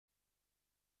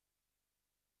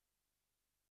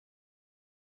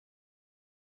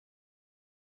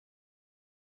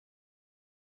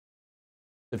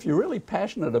If you're really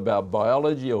passionate about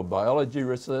biology or biology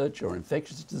research or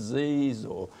infectious disease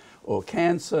or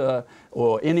cancer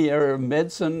or any area of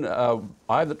medicine,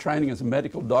 either training as a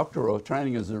medical doctor or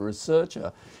training as a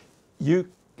researcher,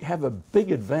 you have a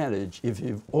big advantage if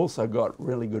you've also got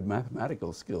really good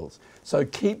mathematical skills. So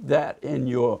keep that in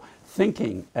your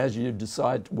thinking as you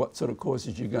decide what sort of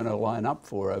courses you're going to line up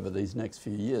for over these next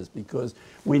few years, because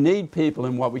we need people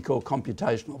in what we call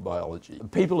computational biology.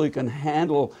 People who can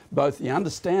handle both the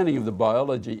understanding of the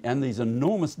biology and these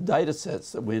enormous data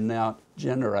sets that we're now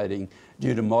generating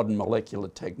due to modern molecular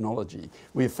technology.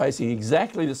 We're facing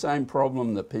exactly the same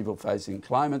problem that people face in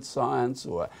climate science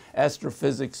or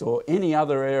astrophysics or any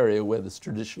other area where there's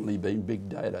traditionally been big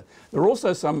data. There are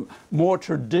also some more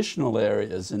traditional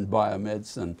areas in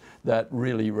biomedicine that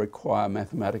really require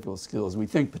mathematical skills. We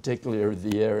think particularly of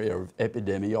the area of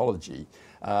epidemiology,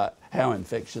 how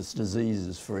infectious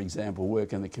diseases, for example,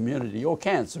 work in the community, or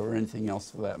cancer or anything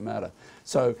else for that matter.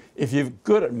 So if you're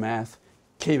good at math,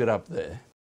 keep it up there.